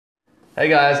Hey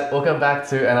guys, welcome back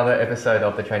to another episode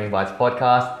of the Training Bites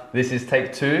podcast. This is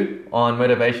take 2 on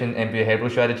motivation and behavioral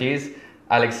strategies.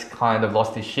 Alex kind of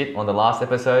lost his shit on the last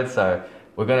episode, so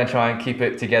we're going to try and keep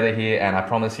it together here, and I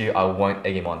promise you I won't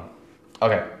egg him on.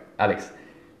 Okay, Alex,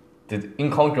 the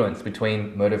incongruence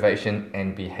between motivation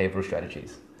and behavioral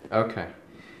strategies. Okay.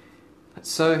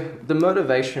 So the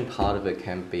motivation part of it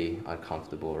can be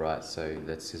uncomfortable, right? So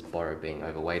let's just borrow being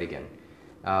overweight again.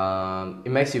 It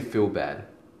makes you feel bad.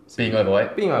 So Being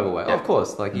overweight? Being overweight, Yeah. Of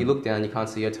course. Like you look down, you can't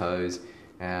see your toes.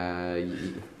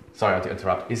 Sorry to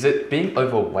interrupt. Is it being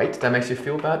overweight that makes you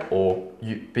feel bad, or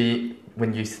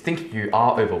when you think you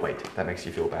are overweight that makes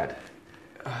you feel bad?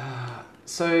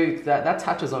 So that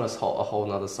touches on a whole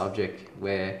nother subject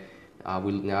where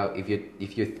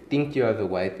if you think you're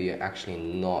overweight but you're actually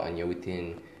not, and you're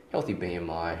within healthy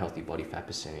BMI, healthy body fat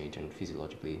percentage, and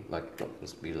physiologically, like not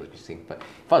physiologically, but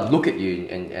if I look at you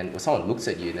and someone looks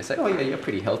at you and they say, oh yeah, you're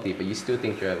pretty healthy, but you still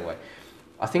think you're overweight,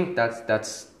 I think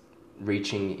that's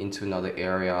reaching into another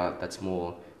area that's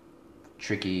more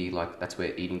tricky. Like that's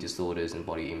where eating disorders and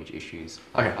body image issues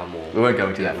are more. We won't go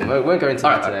into that. We won't go into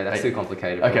that today. Right. That's too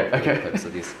complicated. Okay. For the purpose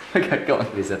of this. Okay, go on.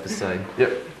 This episode.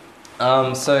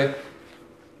 Yep. So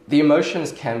the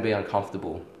emotions can be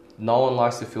uncomfortable. No one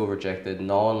likes to feel rejected.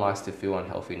 No one likes to feel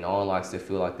unhealthy. No one likes to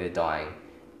feel like they're dying,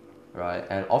 right?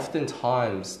 And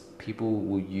oftentimes people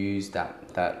will use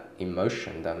that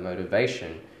emotion, that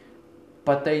motivation,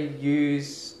 but they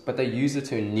use it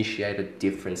to initiate a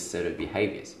different set of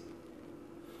behaviors.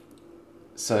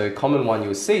 So a common one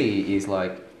you'll see is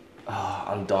like, oh,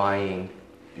 I'm dying.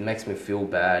 It makes me feel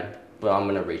bad, but I'm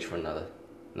gonna reach for another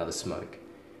smoke.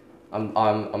 I'm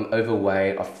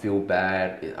overweight. I feel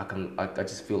bad. I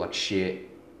just feel like shit.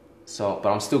 So, but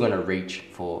I'm still gonna reach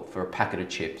for a packet of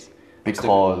chips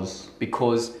Because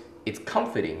it's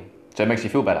comforting. So it makes you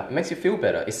feel better. It makes you feel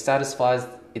better. It satisfies.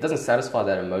 It doesn't satisfy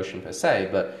that emotion per se,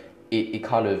 but it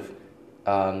kind of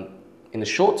in the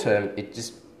short term it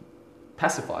just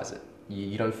pacifies it.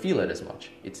 You don't feel it as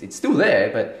much. It's still there,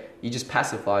 but you just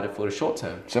pacified it for the short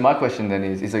term. So my question then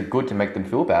is it good to make them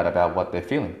feel bad about what they're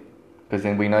feeling? Because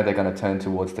then we know they're going to turn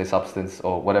towards their substance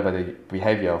or whatever the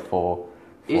behavior for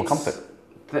comfort.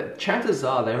 The chances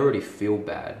are they already feel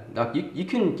bad. Like you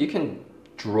can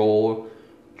draw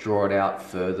it out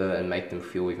further and make them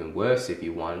feel even worse if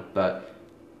you want. But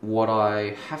what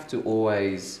I have to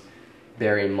always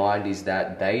bear in mind is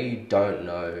that they don't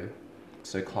know.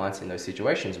 So clients in those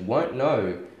situations won't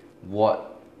know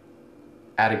what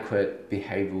adequate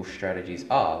behavioral strategies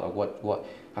are.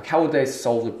 Like how would they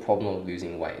solve the problem of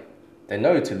losing weight? They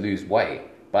know to lose weight,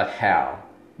 but how?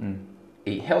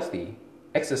 Eat healthy,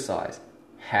 exercise.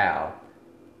 How?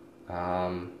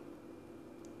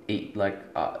 Eat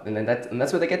and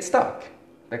that's where they get stuck.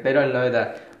 Like they don't know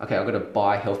that. Okay, I've got to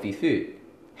buy healthy food.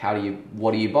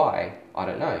 What do you buy? I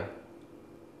don't know.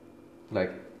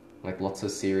 Like lots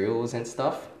of cereals and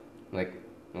stuff. Have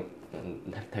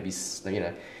you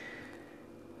Okay,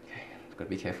 I've got to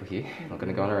be careful here. I'm not going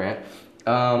to go on a rant.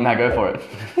 No, go for it.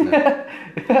 But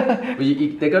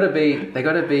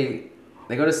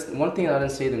one thing I don't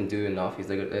see them do enough is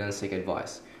they don't seek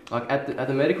advice. Like at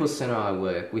the medical center I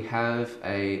work, we have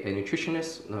a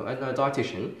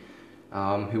dietitian,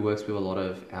 who works with a lot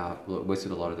of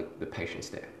the patients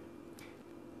there.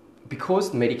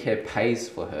 Because Medicare pays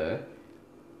for her,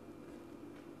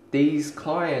 these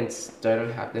clients they're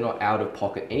not out of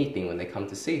pocket anything when they come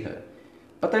to see her,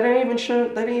 but they don't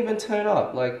even turn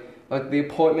up. Like the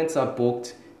appointments are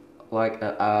booked like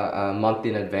a month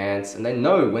in advance, and they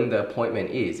know when the appointment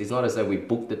is. It's not as though we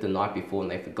booked it the night before and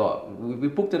they forgot. We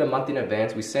booked it a month in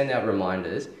advance. We send out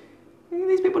reminders. And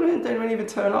these people don't even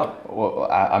turn up. Well,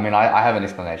 I have an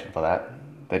explanation for that.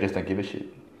 They just don't give a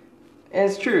shit. And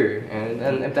it's true, and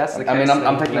if that's the case,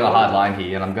 I'm taking a hard line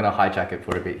here, and I'm going to hijack it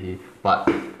for a bit here, but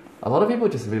a lot of people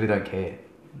just really don't care.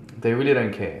 They really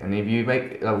don't care. And if you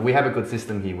we have a good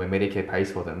system here where Medicare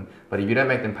pays for them, but if you don't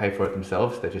make them pay for it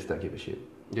themselves, they just don't give a shit.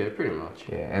 Yeah, pretty much.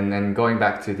 Yeah, and then going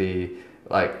back to the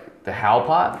how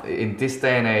part, in this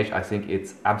day and age, I think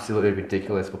it's absolutely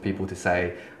ridiculous for people to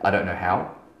say, I don't know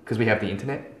how, because we have the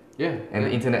internet. Yeah. And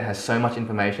the internet has so much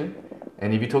information.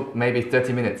 And if you took maybe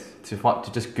 30 minutes to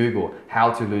just Google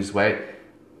how to lose weight,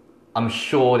 I'm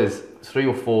sure there's 3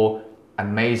 or 4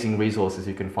 amazing resources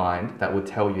you can find that will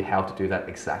tell you how to do that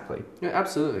exactly. Yeah,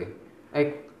 absolutely.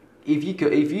 Like if you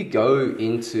go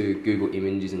into Google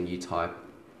Images and you type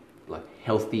like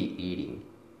healthy eating,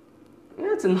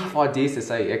 that's enough ideas to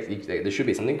say there should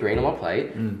be something green on my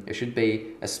plate. There should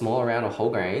be a small amount of whole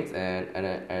grains and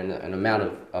an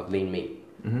amount of lean meat.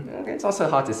 Okay, it's not so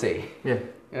hard to see. Yeah.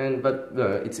 But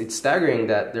it's staggering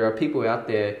that there are people out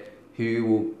there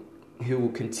who who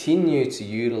will continue to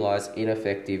utilize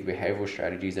ineffective behavioral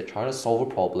strategies. They're trying to solve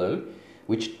a problem,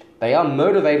 which they are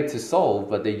motivated to solve,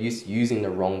 but they're using the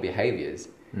wrong behaviors.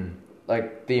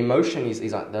 Like the emotion is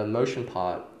like the emotion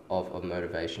part of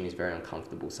motivation is very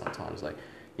uncomfortable sometimes. Like,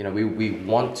 you know, we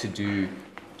want to do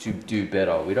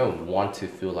better. We don't want to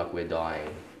feel like we're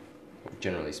dying,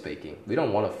 generally speaking. We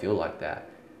don't want to feel like that.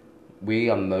 We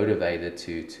are motivated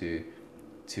to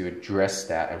address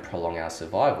that and prolong our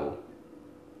survival.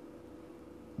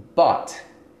 But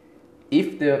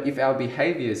if our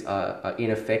behaviors are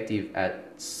ineffective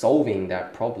at solving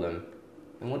that problem,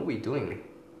 then what are we doing?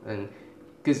 And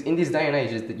because in this day and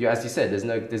age, as you said, there's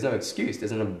no excuse.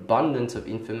 There's an abundance of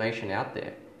information out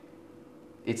there.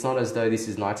 It's not as though this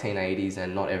is 1980s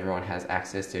and not everyone has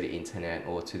access to the internet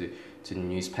or to the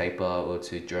newspaper or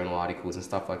to journal articles and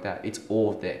stuff like that. It's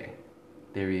all there.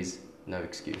 There is no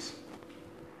excuse.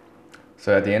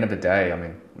 So at the end of the day, I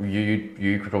mean,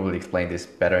 you could probably explain this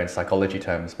better in psychology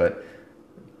terms, but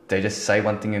they just say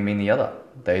one thing and mean the other.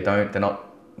 They're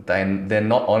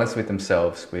not honest with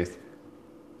themselves with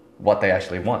what they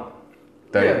actually want.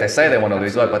 They say they want to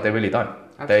lose weight, but they really don't.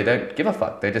 Absolutely. They don't give a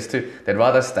fuck. They'd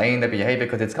rather stay in their behavior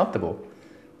because it's comfortable.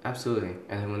 Absolutely.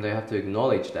 And when they have to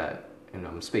acknowledge that, and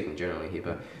I'm speaking generally here,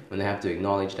 but when they have to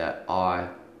acknowledge that no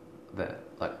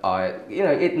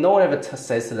one ever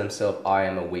says to themselves, I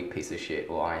am a weak piece of shit,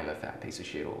 or I am a fat piece of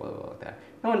shit, or whatever like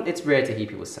that. It's rare to hear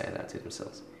people say that to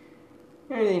themselves.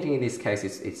 I think in this case,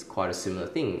 it's quite a similar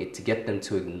thing. To get them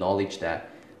to acknowledge that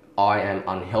I am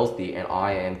unhealthy and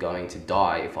I am going to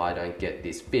die if I don't get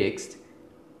this fixed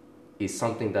is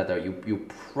something that you'll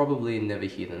probably never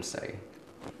hear them say.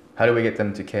 How do we get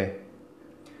them to care?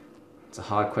 It's a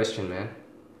hard question, man.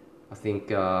 I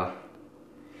think I'll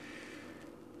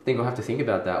have to think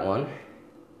about that one.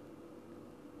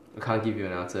 I can't give you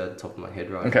an answer at the top of my head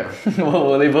right now. Okay,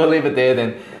 we'll leave it there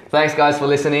then. Thanks guys for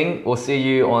listening. We'll see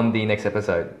you on the next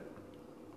episode.